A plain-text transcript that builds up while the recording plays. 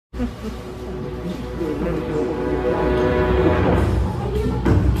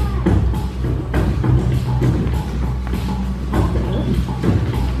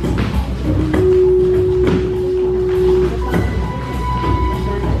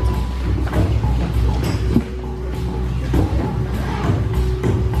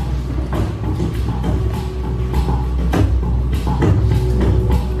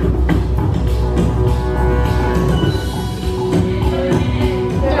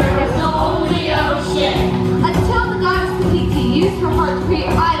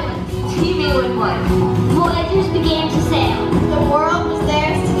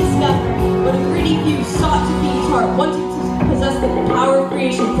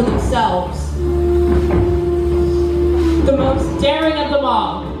The most daring of them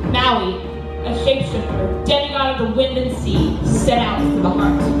all, Maui, a shapeshifter, demigod of the wind and sea, set out for the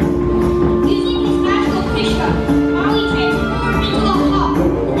heart. Using his magical fish hook, Maui transformed into a hawk.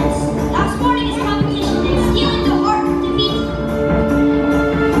 Last morning his competition in stealing the heart of Tahiti.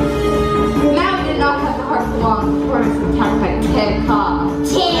 Maui did not have the heart for long before it was attacked by Te-Ka.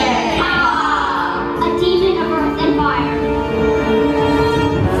 Te-Ka! A demon of earth and fire.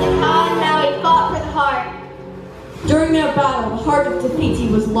 Te-Ka and Maui fought for the heart. During their battle, the heart of Tahiti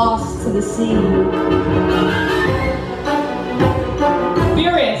was lost to the sea.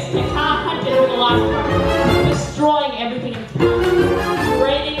 Furious, Te-Ka hunted for the lost heart, destroying everything in town,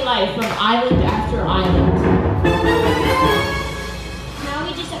 draining life from island after island.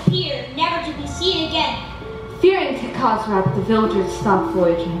 Maui disappeared, never to be seen again. Fearing Te-Ka's wrath, the villagers stopped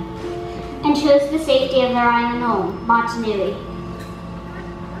voyaging and chose the safety of their island home, Motunui.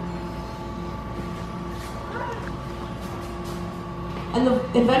 And the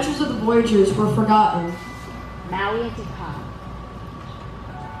adventures of the voyagers were forgotten. Maui and Te-Ka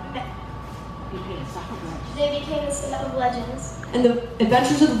They became the set of legends. And the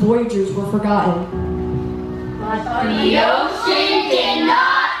adventures of the voyagers were forgotten. But the ocean did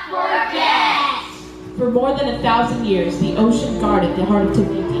not forget! For more than 1,000 years, the ocean guarded the heart of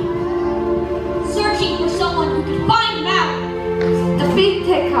Tahiti. Searching for someone who could find him out. defeat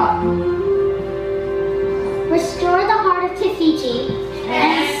Te-Ka, Restore the heart of Tahiti.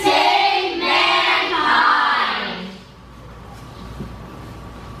 And save mankind!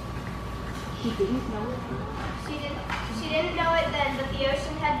 She didn't know it then, but the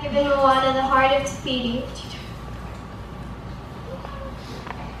ocean had given Moana the heart of Tahiti.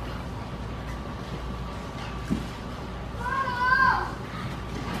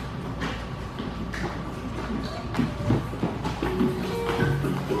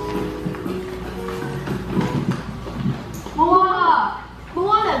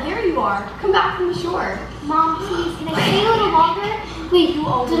 Moana, there you are. Come back from the shore. Mom, please, can I stay a little longer? Wait, You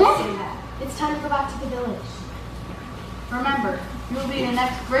always did say I? that. It's time to go back to the village. Remember, you will be the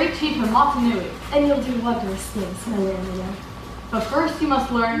next great chief of Motunui. And you'll do wondrous things, my Lamia. But first you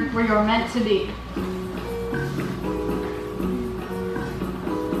must learn where you're meant to be.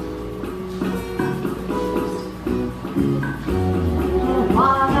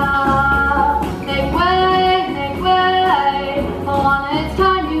 Moana, make way, make way. Moana, it's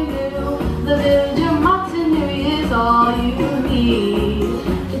time you knew. The village of Motunui is all you need.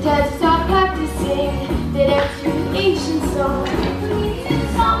 The dead stop practicing, they dance through the ancient song.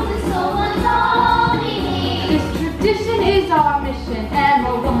 This tradition is our mission, and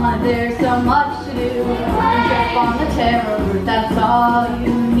Moana, there's so much to do. Jump on the terror route, that's all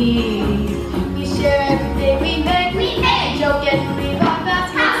you need. We share everything we make. Joke and leave our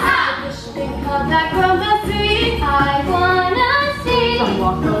baskets. Think of that from the sea. I wanna see. Don't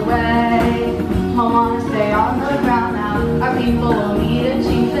walk away. I wanna stay on the ground now. Our people will need a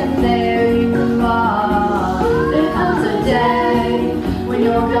chief, and there you are. There comes a day when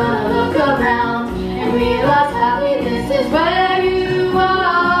you're gonna look around and realize happiness is where you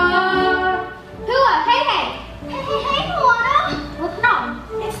are. Hua, hey, hey! Hey, Moana! What's wrong?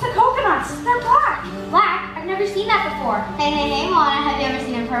 It's the coconuts. They're black. Black? I've never seen that before. Hey, Moana, have you ever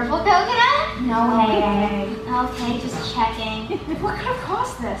seen a purple coconut? No way. Okay, just checking. What could have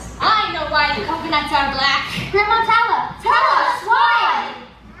caused this? I know why the coconuts are black. Grandma, tell us why!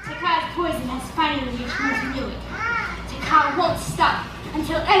 Te-Ka's poison has finally reached Motunui. Te-Ka won't stop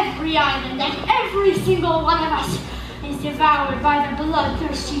until every island and every single one of us is devoured by the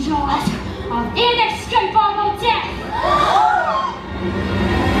bloodthirsty jaws of inescapable death.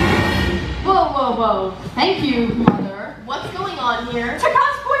 Whoa, whoa, whoa. Thank you, Mother. What's going on here?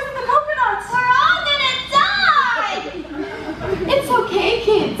 Te-Ka's poisoned the coconuts. We're all gonna die! It's okay,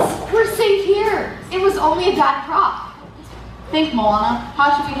 kids. We're safe here. It was only a bad prop. Think, Moana. How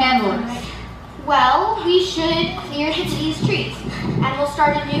should we handle it? Well, we should clear these trees, and we'll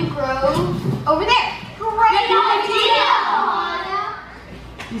start a new grove over there. Great idea!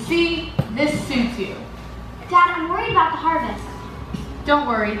 You see, this suits you. Dad, I'm worried about the harvest. Don't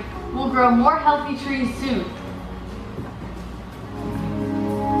worry, we'll grow more healthy trees soon.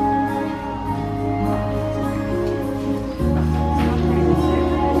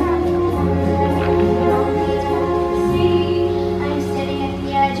 I'm standing at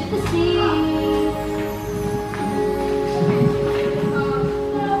the edge of the sea.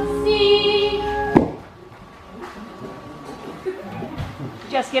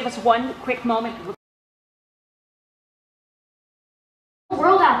 Just give us one quick moment.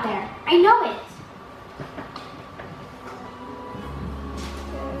 World out there. I know it.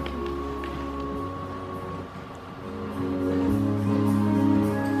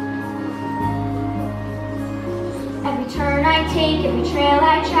 Every turn I take, every trail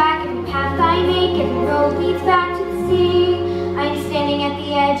I track, every path I make, every road leads back to the sea. I'm standing at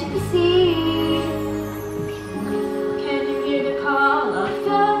the edge of the sea. Can you hear the call of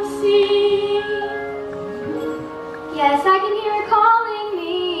the sea? Yes, I can hear it calling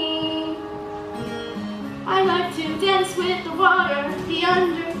me. I like to dance with the water, the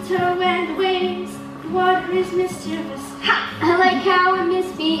undertow and the waves. The water is mischievous. Ha! I like how it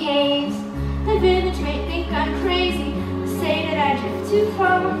misbehaves. The village may think I'm crazy, say that I drift too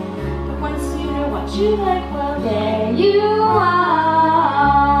far. But once you know what you like, well, there you are.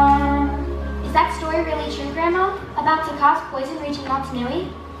 Is that story really true, Grandma? About Taka's poison reaching Motunui?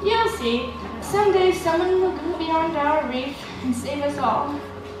 You'll see. Someday someone will go beyond our reef and save us all.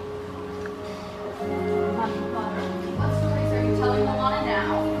 What stories are you telling Moana now?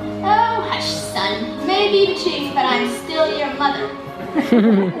 Oh, hush, son. Maybe the chief, but I'm still your mother.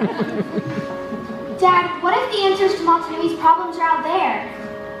 Dad, what if the answers to Motunui's problems are out there?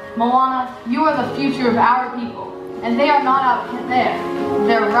 Moana, you are the future of our people, and they are not out there.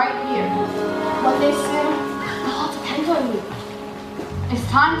 They're right here. What they soon, it all depends on you. It's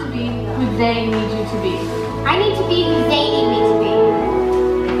time to be who they need you to be. I need to be who they need me to be.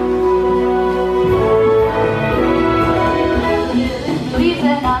 Believes in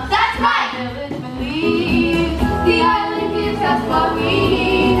us. That's right! The village believes. The island gives us what we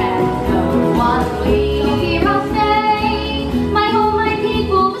need, and no one leaves. So here I'll stay, my home, my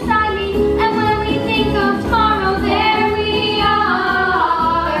people beside me, and when we think of tomorrow, there we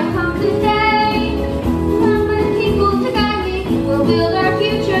are. There comes the day, remember the people to guide me, we'll build our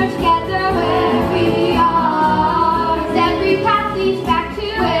future together where we are. 'Cause every path leads back to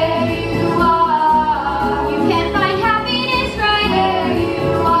where you are. You can find happiness right where you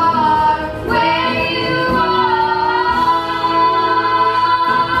are, where you are.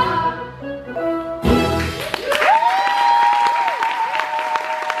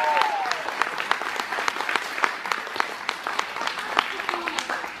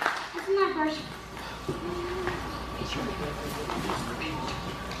 Isn't that harsh?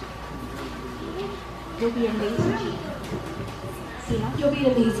 You'll be amazing, Chief. You'll be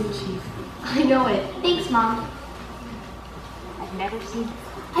an amazing chief. I know it. Thanks, Mom. I've never seen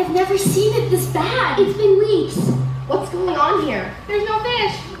I've never seen it this bad. It's been weeks. What's going on here? There's no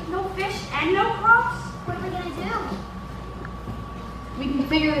fish. No fish and no crops. What are we gonna do? We can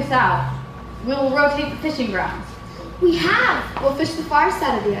figure this out. We'll rotate the fishing grounds. We have. We'll fish the far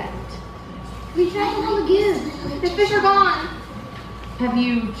side of the island. We tried the whole lagoon. The fish are gone. Have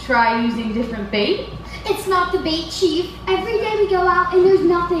you tried using different bait? It's not the bait, Chief. Every day we go out and there's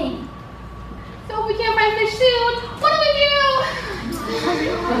nothing. So if we can't find fish soon, what do we do?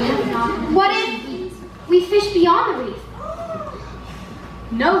 What if we fish beyond the reef?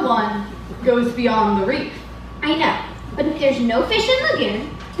 No one goes beyond the reef. I know, but if there's no fish in the lagoon,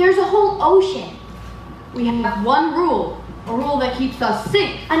 there's a whole ocean. We have one rule, a rule that keeps us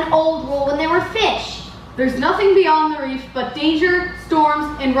safe. An old rule when there were fish. There's nothing beyond the reef but danger,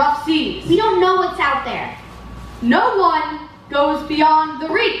 storms, and rough seas. We don't know what's out there. No one goes beyond the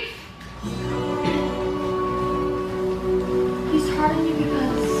reef. He's hard on you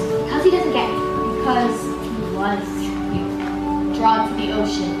because Because he doesn't get it. he was drawn to the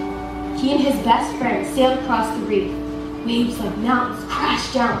ocean. He and his best friend sailed across the reef. Waves like mountains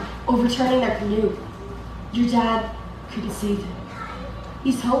crashed down, overturning their canoe. Your dad couldn't save him.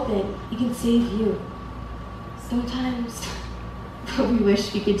 He's hoping he can save you. Sometimes, what we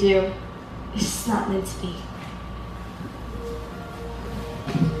wish we could do is just not meant to be.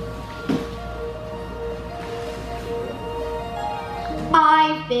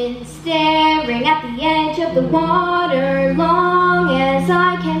 I've been staring at the edge of the water long as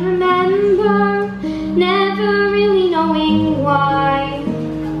I can remember, never really knowing why.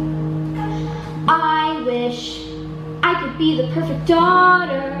 be the perfect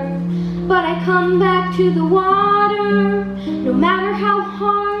daughter, but I come back to the water, no matter how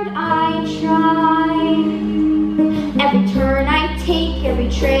hard I try. Every turn I take, every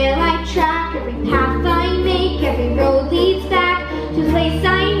trail I track, every path I make, every road leads back to the place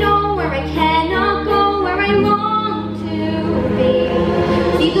I know, where I cannot go, where I long to be.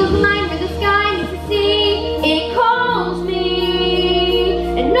 See those lines where the sky meets the sea, it calls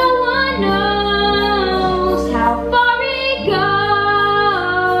me, and no one knows how far it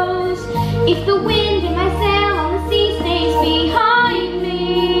goes. If the wind in my sail on the sea stays behind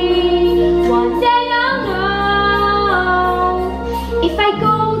me, one day I'll know. If I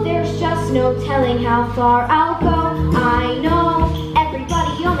go, there's just no telling how far I'll go. I know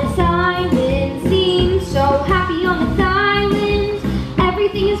everybody on this island seems so happy on this island.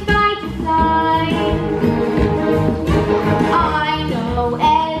 Everything is by design. I know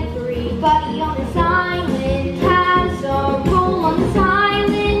everybody on this island has a role on this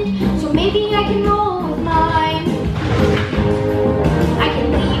island, so maybe I can roll with mine. I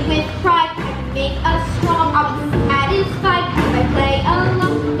can lead with pride, I can make us strong. I'll be satisfied if I play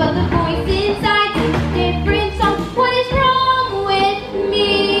along, but the voice inside is a different song. What is wrong with me?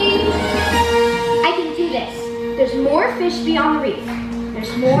 I can do this. There's more fish beyond the reef.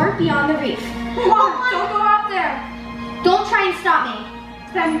 There's more beyond the reef. Mom, don't go out there. Don't try and stop me.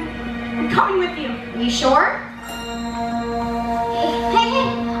 Then I'm coming with you. Are you sure? Hey,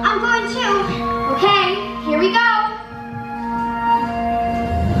 I'm going too. Okay, here we go.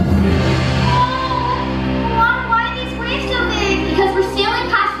 Mom, why are these waves so big? Because we're sailing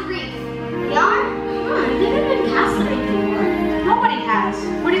past the reef. We are? I've never been past the reef before. Nobody has.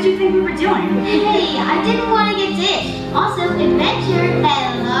 What did you think we were doing? Hey, I didn't want to get ditched. Also, adventure.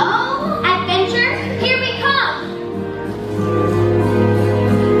 Hello? Adventure, here we come.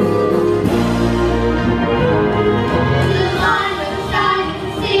 To the line where the sky meets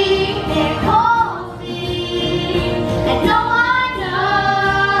the sea, it calls me, and no one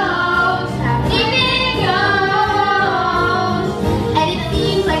knows how deep it goes. And it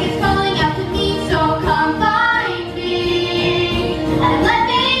seems like it's calling out to me, so come find me and let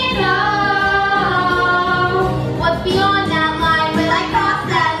me know what's beyond that line. Will I cross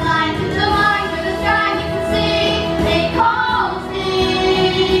that line to the line where the sky meets the sea? It calls me,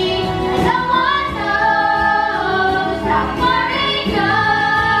 and no one knows how far it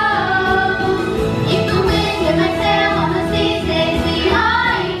goes. If the wind in my sail on the sea stays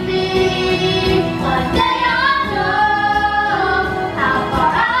behind me, one day I'll know how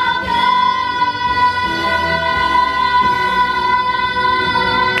far I'll go.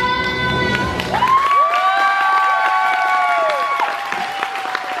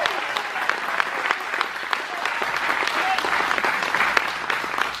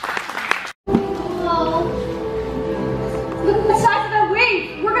 Look at the size of that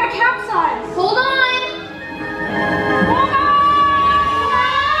wave. We're gonna capsize. Hold on!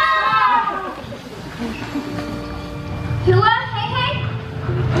 Hua, hey,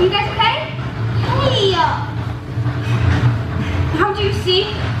 are you guys okay? Hey, Now do you see?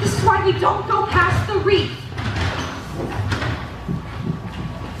 This is why we don't go past the reef.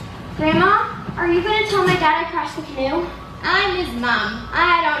 Grandma, are you going to tell my dad I crashed the canoe? I'm his mom.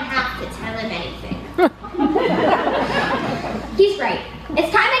 I don't have to tell him anything. He's right.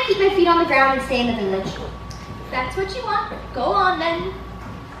 It's time I keep my feet on the ground and stay in the village. If that's what you want, go on then.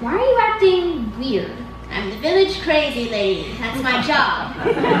 Why are you acting weird? I'm the village crazy lady. That's my job.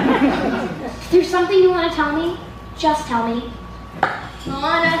 If there's something you want to tell me, just tell me.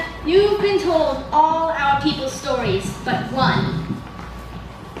 Moana, you've been told all our people's stories, but one.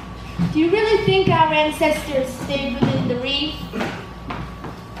 Do you really think our ancestors stayed within the reef?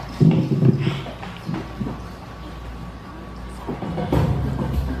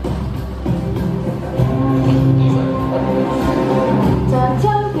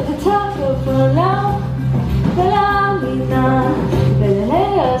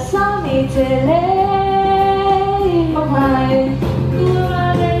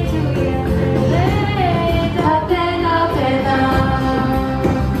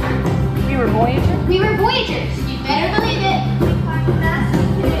 We were voyagers. We were voyagers. You better believe it.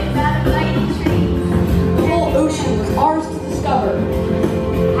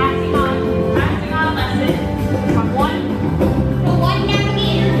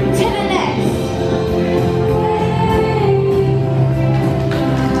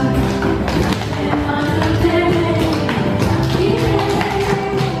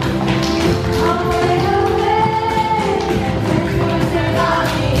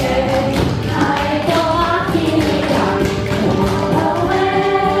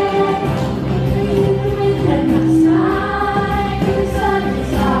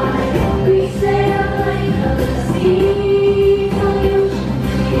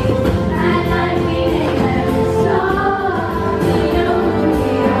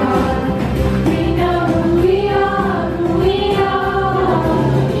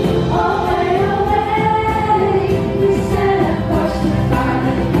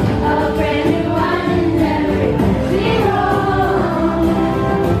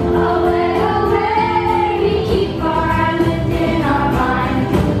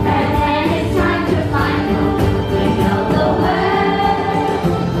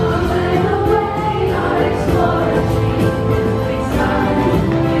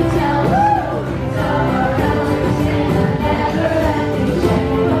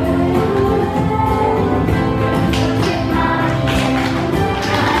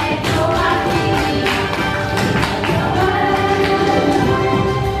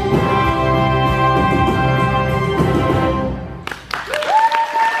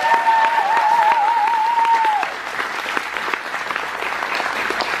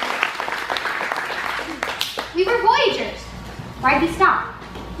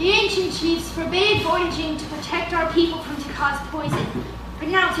 poison, but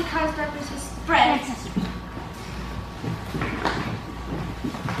now to cause darkness has spread.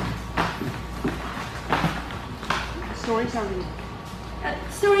 Stories are real.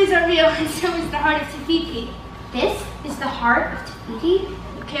 Stories are real, and so is the heart of Tafiti. This is the heart of Tafiti?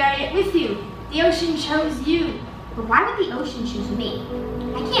 You carry it with you. The ocean chose you. But why would the ocean choose me?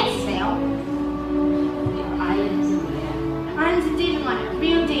 I can't sail. Islands in the air. Islands of Daedalus,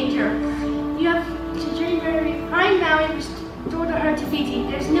 real danger. You have to journey very find Maui and restore the heart of Tafiti.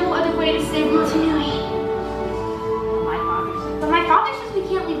 There's no other way to save Motunui. My father said. But my father says we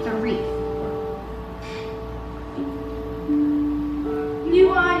can't leave the reef. You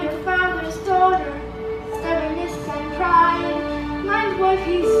are your father's daughter, stubbornness and pride. Mind what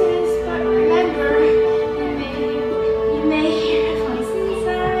he says, but remember, you may hear a voice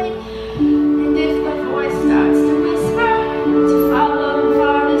inside. And if the voice starts to whisper, to follow the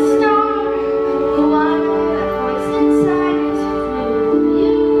farthest star, oh, I know that voice inside is who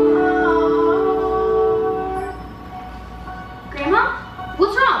you are. Grandma,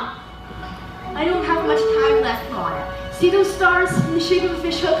 what's wrong? I don't have much time left, Moana. See those stars in the shape of a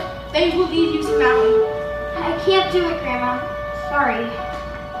fishhook? They will lead you to Maui. I can't do it, Grandma. Sorry.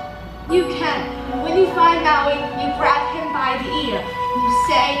 You can. And when you find Maui, you grab him by the ear. You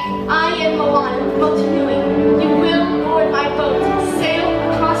say, I am Moana, Motunui. You will board my boat, sail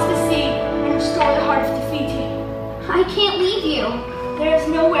across the sea, and restore the heart of Tafiti. I can't leave you. There is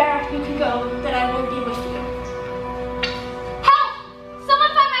nowhere you can go that I won't be with you. Help!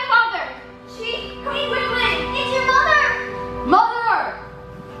 Someone find my father! Queen Gwendolyn, it's your mother! Mother!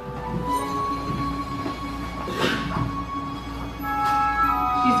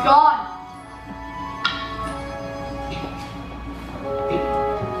 She's gone.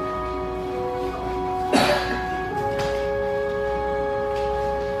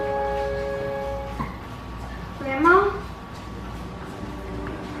 Grandma?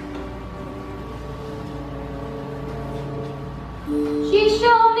 She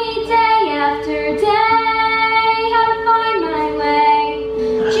showed me day after day how to find my way.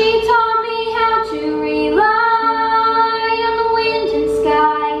 She taught me how to rely on the wind and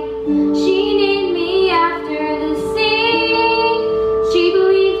sky. She named me after the sea. She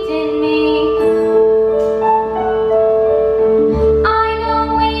believed in me. I know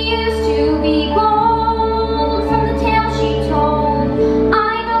we used to be bold from the tale she told. I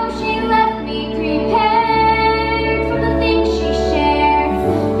know she left me prepared from the things she shared.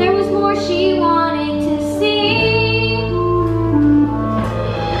 There was more she wanted to see.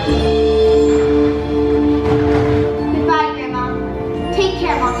 Goodbye, Grandma. Take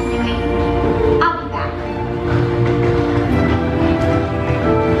care, Motunui. I'll be back.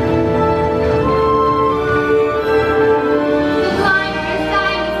 The climber's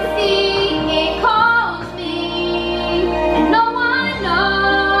eye see, it calls me, and no one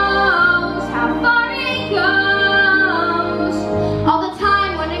knows how far it goes. All the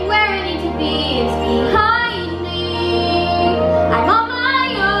time wondering where I need to be is behind me. I'm on my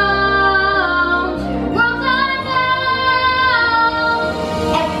own, two worlds unknown.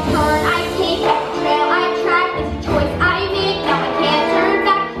 Every turn I take, every trail I track is a choice I make. Now I can't turn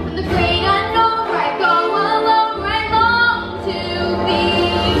back from the great unknown where I go alone, where I long to be.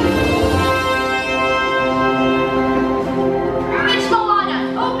 It's Moana,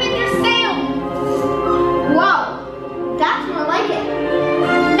 open your sail! Whoa, that's more like it.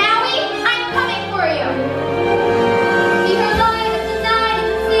 Maui, I'm coming for you. See her light of the night and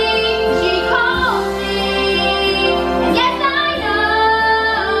the sea, she calls me. And yes, I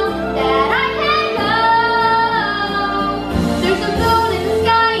know that I can go. There's a moon in the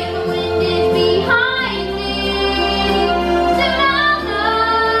sky and the wind is behind me. Soon I'll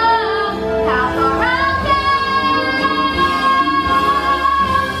know how far I'll go.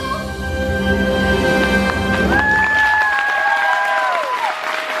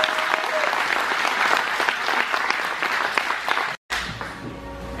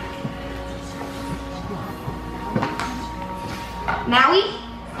 Maui?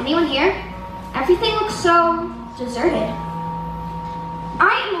 Anyone here? Everything looks so deserted.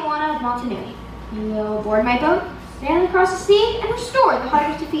 I am Moana of Motunui. You will board my boat, sail across the sea, and restore the heart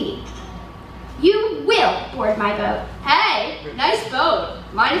of Tafiti. You will board my boat. Hey, nice boat.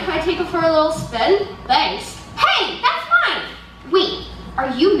 Mind if I take it for a little spin? Thanks. Hey, that's mine! Wait, are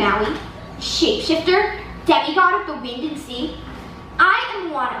you Maui? Shapeshifter? Demigod of the wind and sea? I am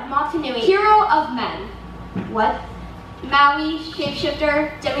Moana of Motunui, hero of men. What? Maui,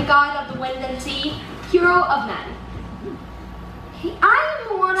 shapeshifter, demigod of the wind and sea, hero of men. Hey, I am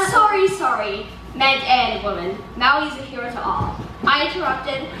Moana. Sorry. Men and women. Maui's a hero to all. I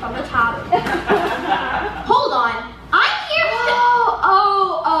interrupted from the top. Hold on. I'm here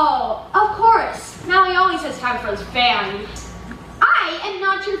fan. I am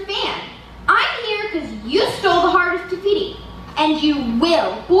not your fan. I'm here because you stole the heart of Te Fiti. And you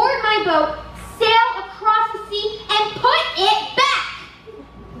will board my boat, sail across the sea, and put it back!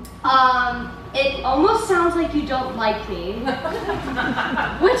 It almost sounds like you don't like me.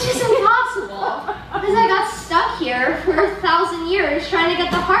 Which is impossible, because I got stuck here for 1,000 years trying to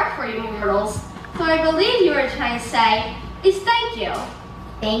get the heart for you mortals. So I believe you were trying to say is thank you.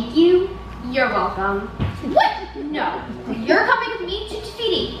 Thank you. You're welcome. What? No. You're coming with me to Te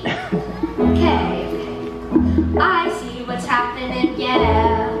Fiti. Okay. I see what's happening,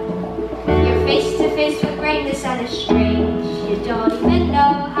 yeah. You're face to face with greatness and it's strange. You don't even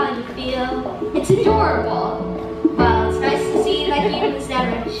know how you feel. It's adorable. Well, it's nice to see that humans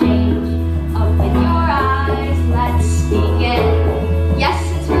never change. Open your eyes, let's begin. Yes,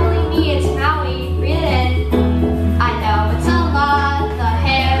 it's really me, it's Maui. Breathe it in. I know it's a lot, the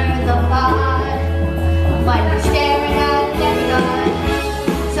hair, the bod. When you're staring at demigod.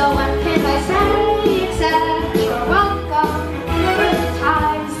 So what can I say except you're welcome? For the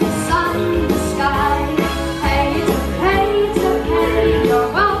times, the sun, the sky. Hey, it's okay, you're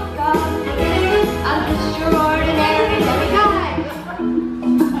welcome. I'm just your ordinary demigod.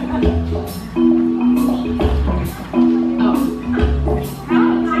 How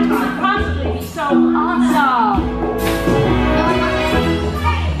could you possibly be so awesome?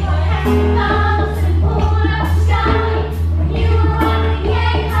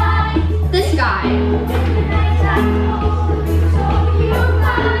 This guy.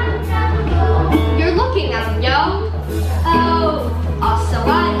 You're looking at him, yo. Oh, also I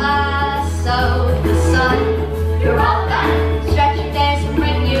lassoed the sun. You're welcome. Stretch your days and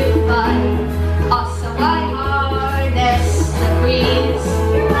bring you fun. Also I harness the breeze.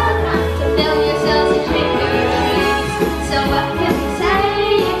 You're welcome. To fill your sails and shake your trees. So what can we say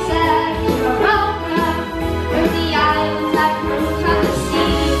except you're welcome? We're the islands that grew from the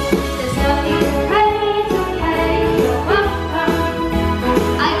sea. There's no need to pray, it's okay, you're welcome.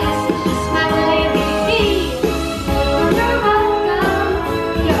 I guess it's just my daily need. You're welcome,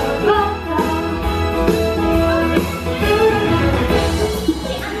 you're welcome.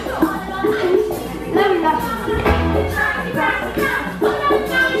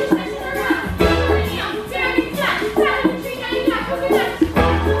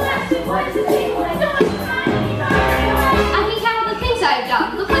 I can count the things I've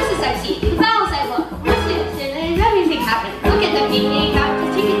done, the places I've seen, the battles I've won, the sins, and everything happened. Look at the meaning, I'm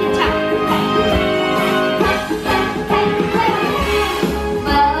just taking the time.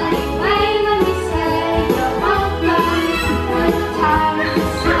 Well, anyway, when we say you're welcome, when the time is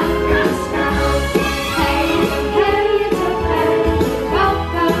sun is snow. Hey, it's okay, you're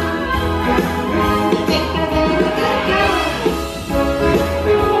welcome. Think of it, we gotta go.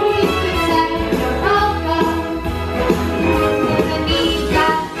 You could say you're welcome. The need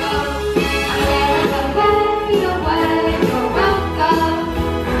got go. I'm never away, you're welcome.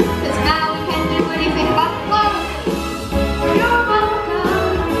 'Cause now we can't do anything but float. You're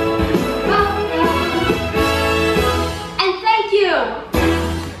welcome, welcome. And thank you.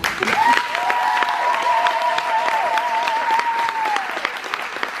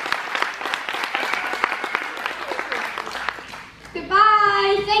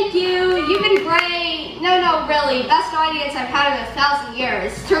 Goodbye, thank you. You've been great. No, really, best audience I've had in 1,000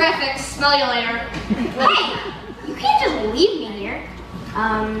 years. Terrific, smell you later. Hey, you can't just leave me here.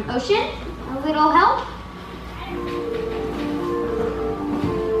 Ocean, a little help?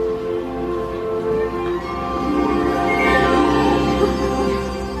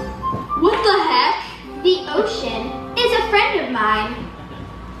 What the heck? The ocean is a friend of mine.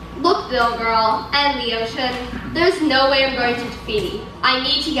 Look, Bill Girl, and the ocean, there's no way I'm going to Te Fiti. I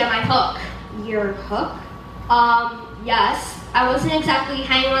need to get my hook. Your hook? Yes. I wasn't exactly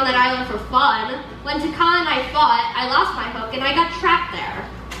hanging on that island for fun. When Taka and I fought, I lost my hook and I got trapped there.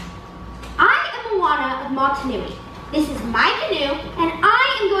 I am Moana of Motunui. This is my canoe, and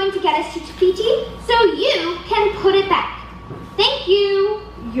I am going to get us to Te Fiti so you can put it back. Thank you.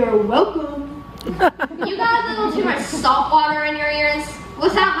 You're welcome. You got a little too much salt water in your ears.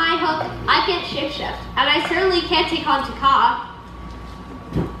 Without my hook, I can't shapeshift, and I certainly can't take on Taka.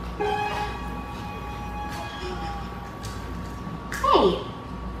 Hey.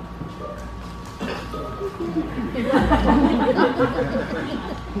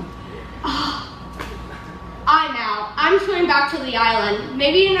 I'm out. I'm swimming back to the island.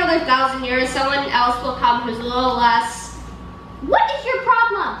 Maybe in another 1,000 years, someone else will come who's a little less. What is your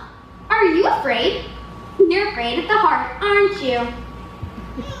problem? Are you afraid? You're afraid of the heart, aren't you?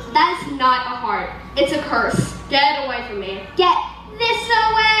 That is not a heart. It's a curse. Get it away from me. Get this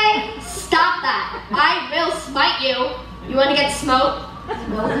away. Stop that. I will smite you. You want to get smote?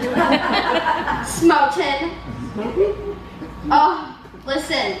 Smoten. Oh,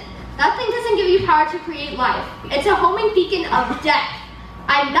 listen. That thing doesn't give you power to create life. It's a homing beacon of death.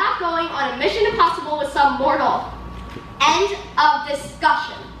 I'm not going on a mission impossible with some mortal. End of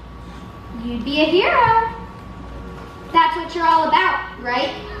discussion. You'd be a hero. That's what you're all about,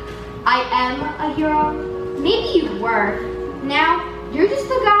 right? I am a hero. Maybe you were. Now, you're just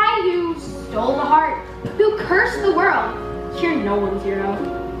the guy who stole the heart, who cursed the world. You're no one's hero.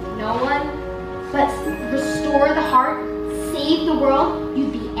 No one? But restore the heart, save the world,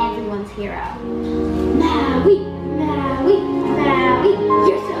 you'd be everyone's hero. Maui, Maui, Maui,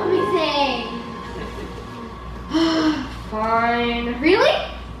 you're so amazing. Fine. Really?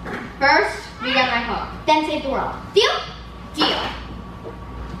 First, we get my hook. Then save the world. Deal? Deal.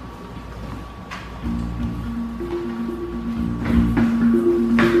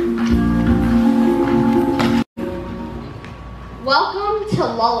 Welcome to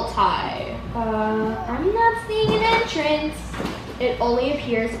Lullaby. I'm not seeing an entrance. It only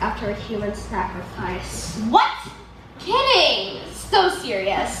appears after a human sacrifice. What? Kidding! So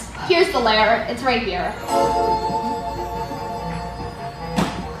serious. Here's the lair. It's right here.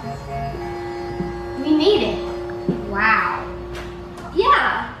 We made it. Wow.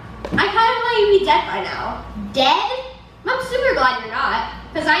 Yeah. I kind of thought you'd be dead by now. Dead? I'm super glad you're not,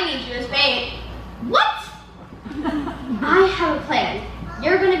 because I need you as bait. What? I have a plan.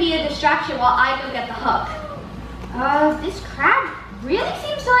 You're going to be a distraction while I go get the hook. This crab really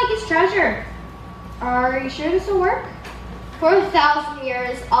seems to like his treasure. Are you sure this will work? For 1,000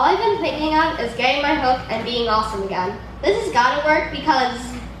 years, all I've been thinking of is getting my hook and being awesome again. This has got to work because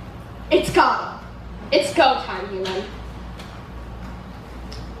it's gotta. It's go time, human.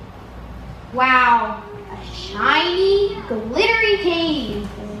 Wow, a shiny, glittery cave.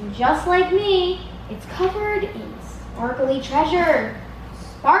 And just like me, it's covered in sparkly treasure.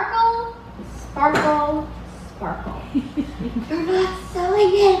 Sparkle, sparkle, sparkle. You're not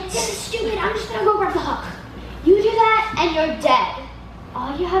selling it. This is stupid. I'm just gonna go grab the hook. You do that and you're dead.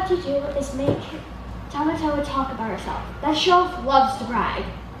 All you have to do is make Tamatoa talk about herself. That show loves to brag.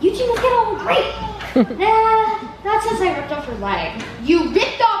 You two must get along great. Nah, not since I ripped off her leg. You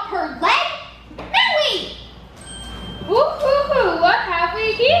ripped off her leg? Maui! Woo-hoo-hoo, what have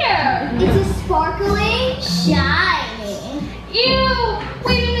we here? It's a sparkling, shiny. Ew!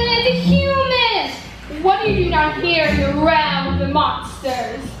 Wait a minute, the humans! What are you not here in the realm of the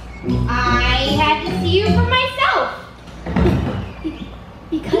monsters? I had to see you for myself.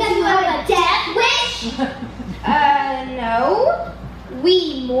 Because you have a death wish? No.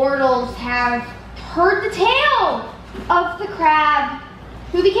 We mortals have heard the tale of the crab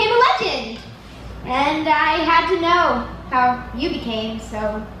who became a legend. And I had to know how you became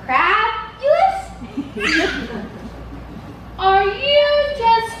so crabulous. Are you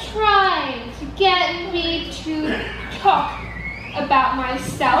just trying to get me to talk about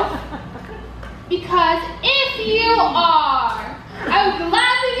myself? Because if you are, I would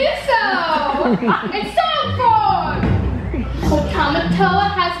gladly do so. It's time for Tamatoa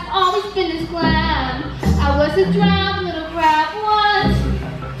has always been this glam. I was a drowned little crab once,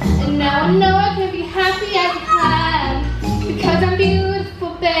 and now I know I can be happy as a clam because I'm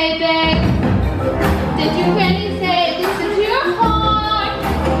beautiful, baby. Did you really say listen to your heart?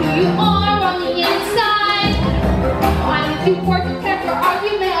 Who you are on the inside? Why did you work to keep your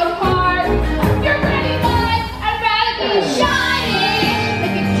argument apart? You're pretty much, I'd rather be shiny,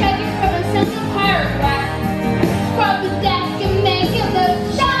 like a treasure from a simple paragraph. Scrub the desk and make it look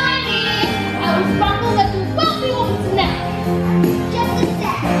shiny. I will sparkle like a wealthy woman's neck. Just a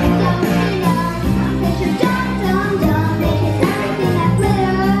sec, don't you know? Picture dum dum dum, making everything that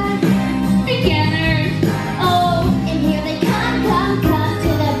glitters. Beginners, Oh, and here they come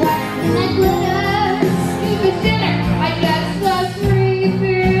to the brightness that glitters. stupid sinner, I just love free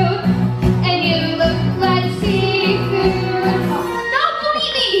food, and you look like seafood. Don't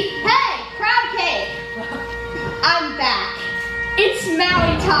believe me! Hey, crab cake! I'm back. It's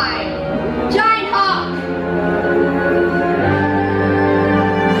Maui time. Giant hawk.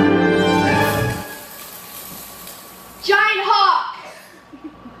 Giant hawk.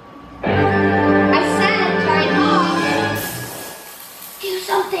 I said giant hawk. Do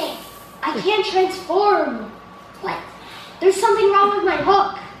something. I can't transform. What? There's something wrong with my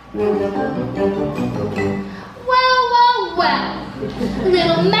hook. Well.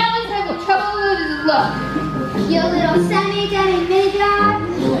 Little Maui's having trouble with his look. You little semi-demigod.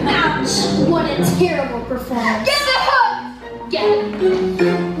 Ouch, what a terrible performance. Get the hook! Get it.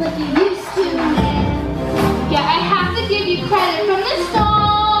 Like you used to, man. Yeah, I have to give you credit from the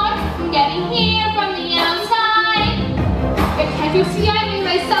start. From getting here from the outside.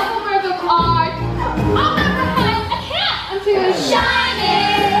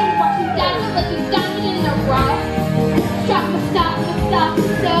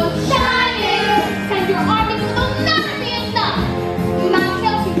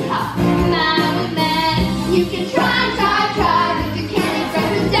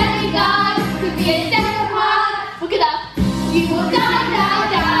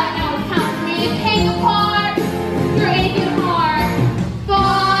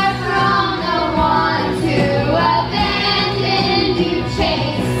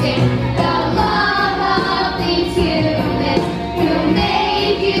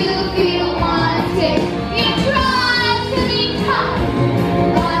 be the one to take. You try to be tough,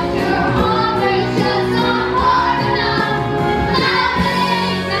 but your armor is just not hard enough.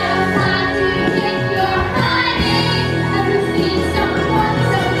 Nothing knows how to take your hiding. Never seen someone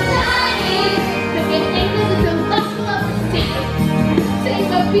so shiny. Look at English is a muscle of the sea. Take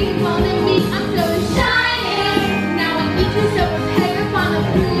a beat on me, I'm so shiny. Now I need you so prepare upon the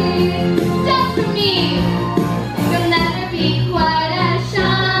free. Just for me, you'll never be quite as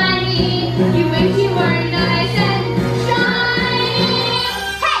shiny. You wish you were nice and shiny.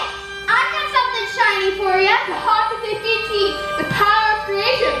 Hey, I've got something shiny for you. The heart of the DT, the power of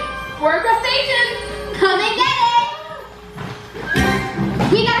creation. Work our station. Come and get it.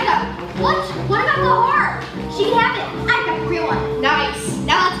 We gotta go. What? What about the heart? She can have it. I've got the real one. Nice.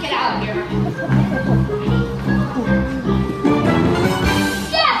 Now let's get out of here.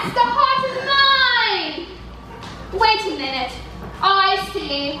 Yes, the heart is mine. Wait a minute. I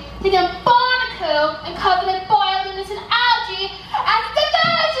see. They can barnacle and cover their boiled in this algae as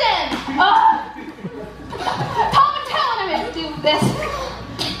diversion. Tom and Tell when I'm going to do this.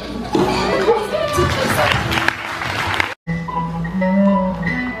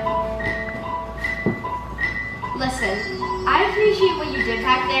 Listen, I appreciate what you did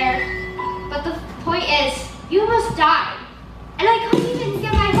back there, but the point is, you almost died. And I couldn't even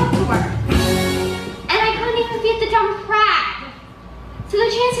get my hook to work. And I couldn't even beat the dumb crab. So the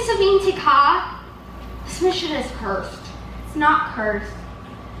chances of being Tikka, this mission is cursed. It's not cursed.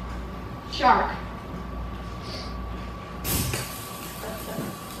 Shark.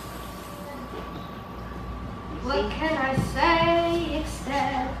 What can I say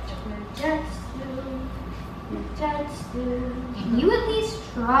except we're just Can you at least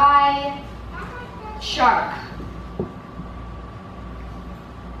try? Shark.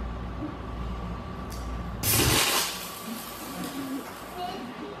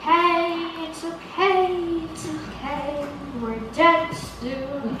 Hey, it's okay, it's okay. We're dead, Stu.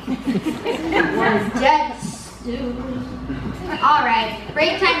 We're dead, Stu. Alright,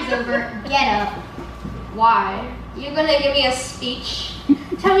 break time's over. Get up. Why? You gonna give me a speech?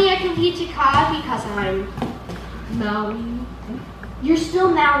 Tell me I can be Tikka because I'm Maui. You're still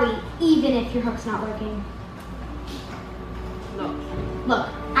Maui, even if your hook's not working. Look,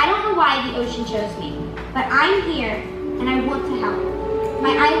 I don't know why the ocean chose me, but I'm here and I want to help.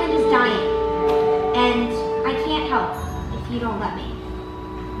 My island is dying, and I can't help if you don't let me.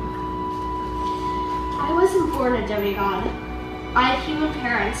 I wasn't born a demigod. I have human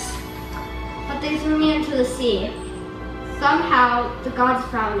parents, but they threw me into the sea. Somehow, the gods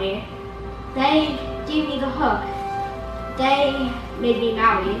found me. They gave me the hook. They made me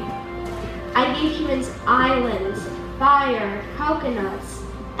Maui. I gave humans islands, fire, coconuts,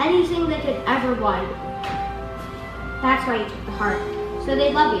 anything they could ever want. That's why you took the heart, so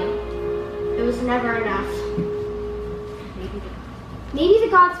they'd love you. It was never enough. Maybe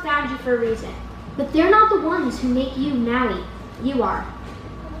the gods found you for a reason, but they're not the ones who make you Maui. You are.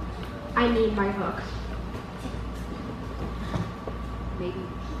 I need my hook.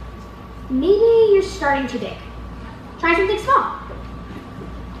 Maybe you're starting too big. Try something small.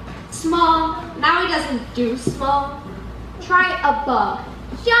 Small. Maui doesn't do small. Try a bug.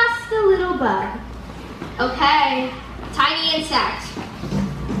 Just a little bug. Okay. Tiny insect.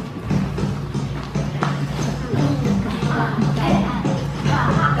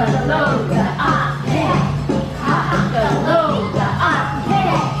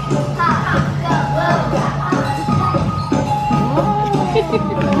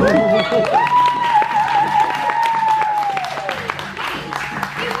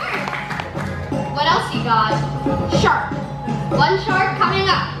 What else you got? Shark. One shark coming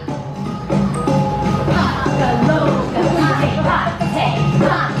up.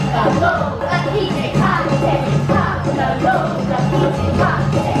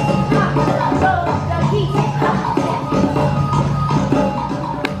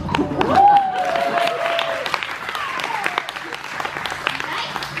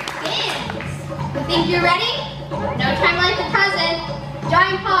 Think you're ready? No time like the present.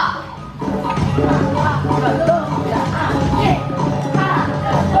 Giant paw.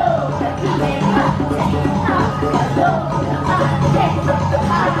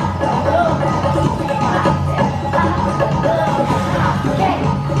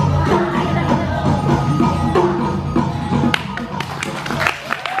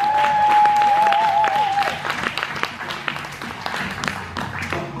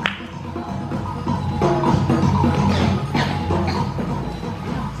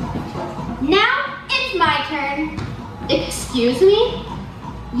 Excuse me?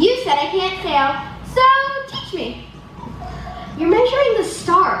 You said I can't fail, so teach me. You're measuring the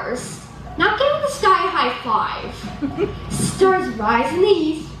stars. rise in the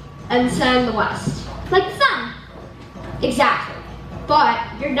east and set in the west. Like the sun. Exactly. But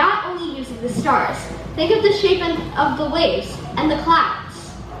you're not only using the stars. Think of the shape of the waves and the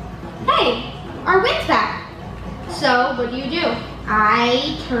clouds. Hey, our wind's back. So, what do?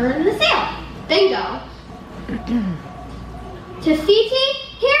 I turn the sail. Bingo. Tafiti,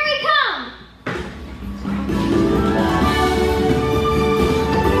 here we come!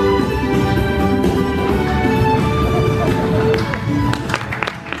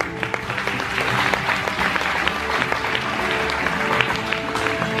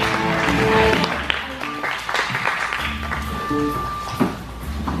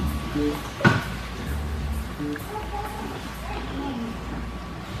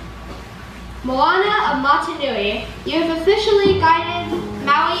 Moana of Matanui, you have officially guided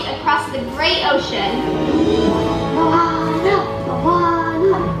Maui across the great ocean. Moana,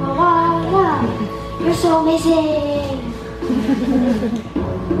 Moana, Moana. You're so amazing.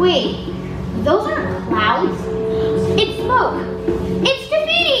 Wait, those aren't clouds. It's smoke. It's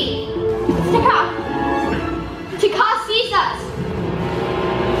Tafiti. It's Taka. Taka sees us.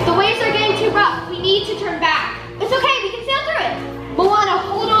 The waves are getting too rough. We need to turn back. It's okay, we can sail through it. Moana,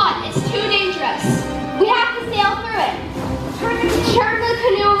 hold on. It's too dangerous. We have to sail through it. Turn the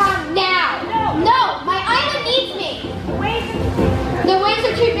canoe around now. No, my island needs me. The waves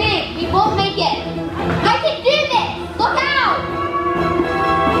are too big. We won't make it. I can do this. Look out.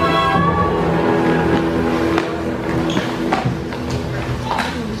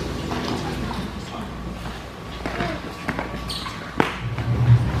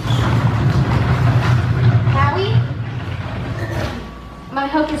 Maui? My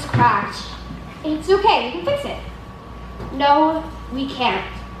hook is cracked. It's okay, we can fix it. No, we can't.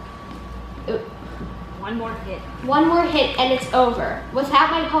 One more hit. One more hit and it's over. Without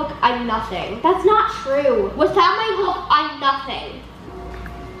my hook, I'm nothing. That's not true. Without my hook, I'm nothing.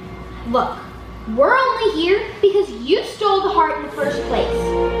 Look, we're only here because you stole the heart in the first place.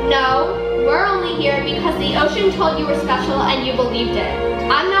 No, we're only here because the ocean told you were special and you believed it.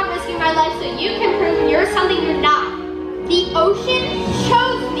 I'm not risking my life so you can prove you're something you're not. The ocean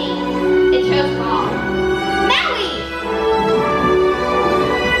chose me. It chose Bob. Maui!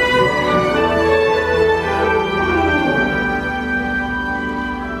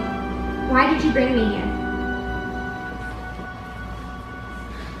 Why did you bring me here?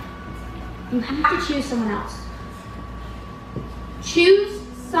 You have to choose someone else. Choose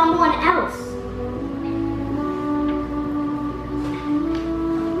someone else.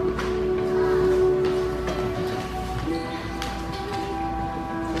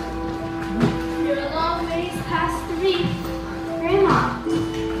 You're a long ways past the reef. Grandma,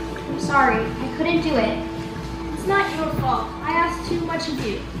 I'm sorry, I couldn't do it. It's not your fault. I asked too much of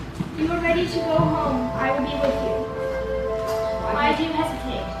you. If you are ready to go home, I will be with you. Why do you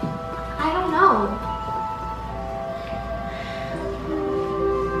hesitate? I don't know.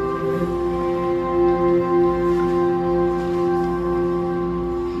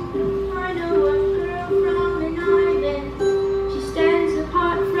 I know a girl from an island. She stands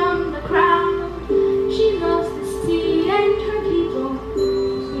apart from the crowd. She loves the sea and her people.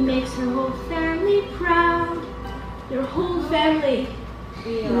 She makes her whole family proud. Your whole family.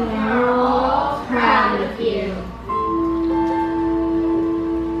 We are all proud of you.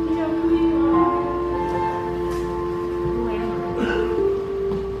 You know who you are. Who am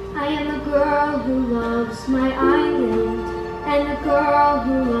I am a girl who loves my island and a girl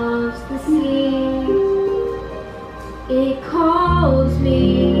who loves the sea. It calls me.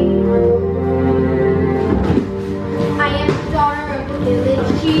 I am the daughter of the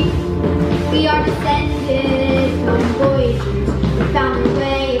village chief. We are descended from voyagers who found their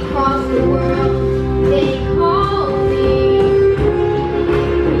way across the world. They call me.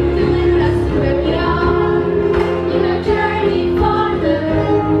 Filling us to where we are. You have journeyed farther.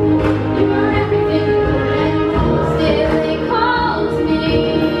 You are everything good and more. Still it calls me.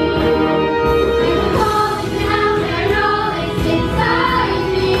 I'm calling out and all that's inside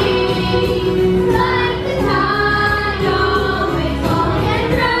me. Like the tide always falling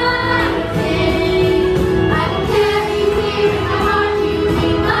and rising. I will carry you here in my heart.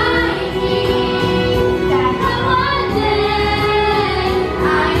 You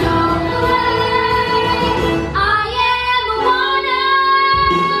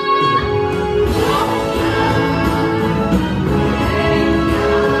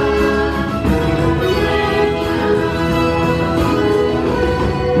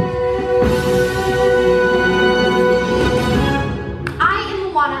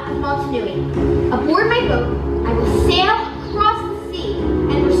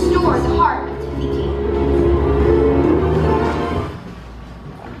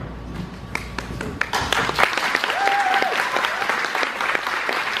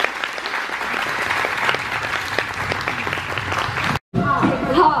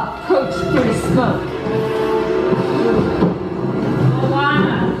sister spoke.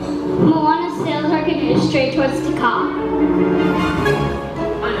 Moana sailed her canoe straight towards Taka.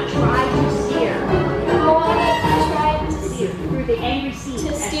 Moana tried to steer. Moana tried to steer Through the angry seas To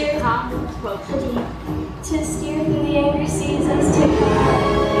as steer. Taka spoke. to steer through the angry seas as Taka.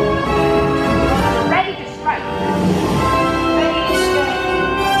 Ready to strike. Ready to strike.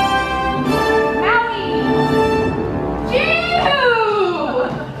 Maui!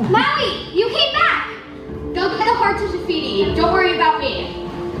 Maui, you came back! Go get the heart to Tafiti. Don't worry about me.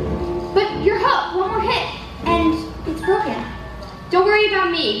 But your hook, one more hit, and it's broken. Don't worry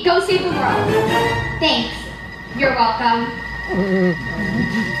about me. Go save the world. Thanks. You're welcome.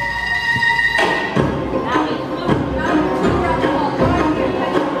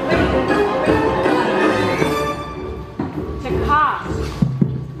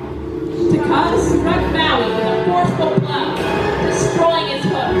 Taka struck Maui with a forceful blow, destroying his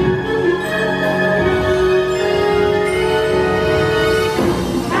hook.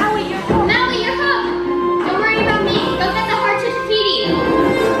 Maui, your hook! Don't worry about me. Go get the heart to Tafiti.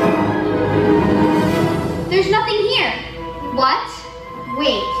 There's nothing here. What?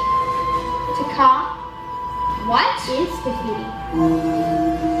 Wait. Taka? What? Is Tafiti?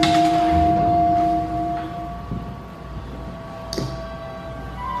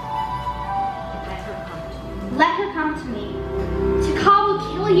 Let her come to me. Taka will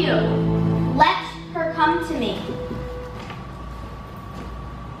kill you. Let her come to me.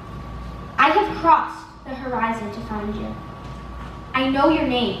 I have crossed the horizon to find you. I know your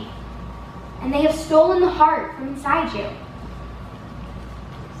name, and they have stolen the heart from inside you.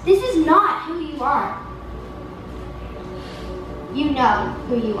 This is not who you are. You know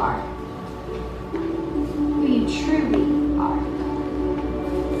who you are. Who you truly are.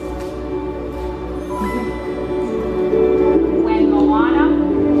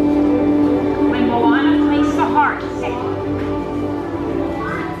 When Moana placed the heart,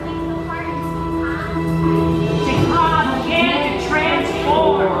 Taka began to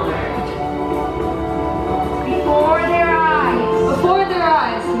transform. Before their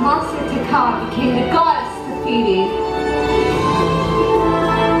eyes, the monster Taka became the goddess Tafiti.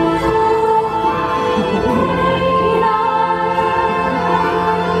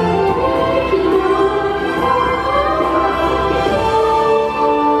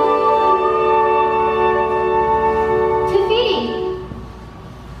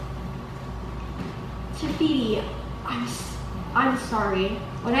 Tafiti, I'm sorry.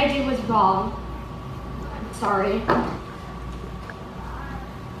 What I did was wrong. I'm sorry.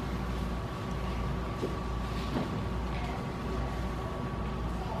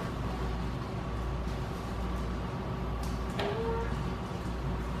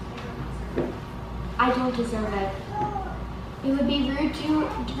 I don't deserve it. It would be rude to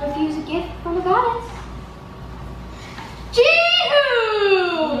refuse a gift from a goddess.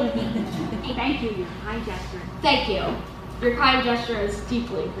 Thank you, your kind gesture. Thank you. Your kind gesture is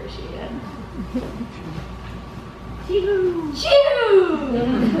deeply appreciated. Choo!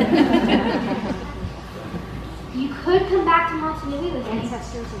 You could come back to Montanui with me.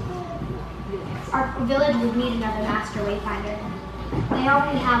 Ancestors Our village would need another master wayfinder. They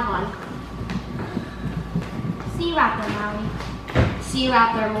already have one. See you out there, Maui. See you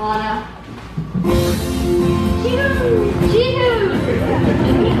out there, Moana.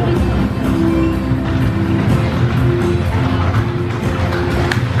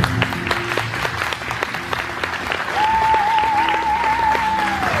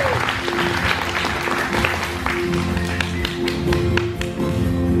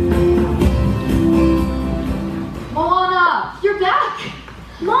 Moana, you're back!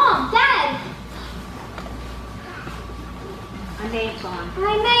 Mom, Dad! I may have gone.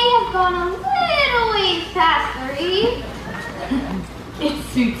 I may have gone a little ways past 30. It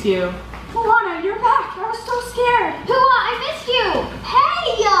suits you. Moana, you're back! I was so scared! Pua, I missed you! Hey!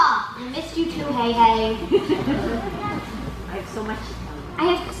 I missed you too, hey, hey. I have so much to tell you. I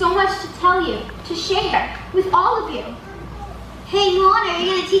have so much to tell you, to share with all of you. Hey, Moana, are you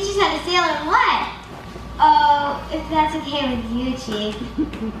going to teach us how to sail or what? Oh, if that's okay with you, Chief.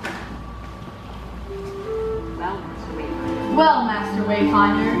 Well, Mr. Wayfinder. Well, Master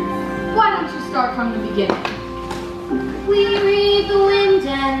Wayfinder, why don't you start from the beginning? We read the wind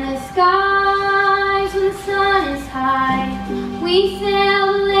and the skies when the sun is high. We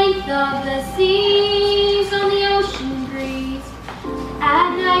sail the length of the seas on the ocean breeze.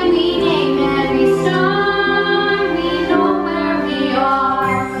 At night we name every star. We know where we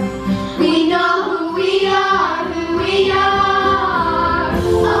are. We know who we are, who we are.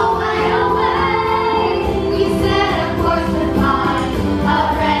 Away, away, we set a course to find a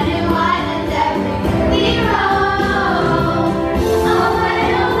brand new island.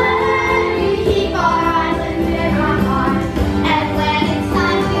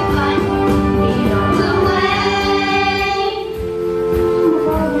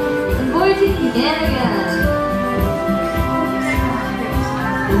 begin again.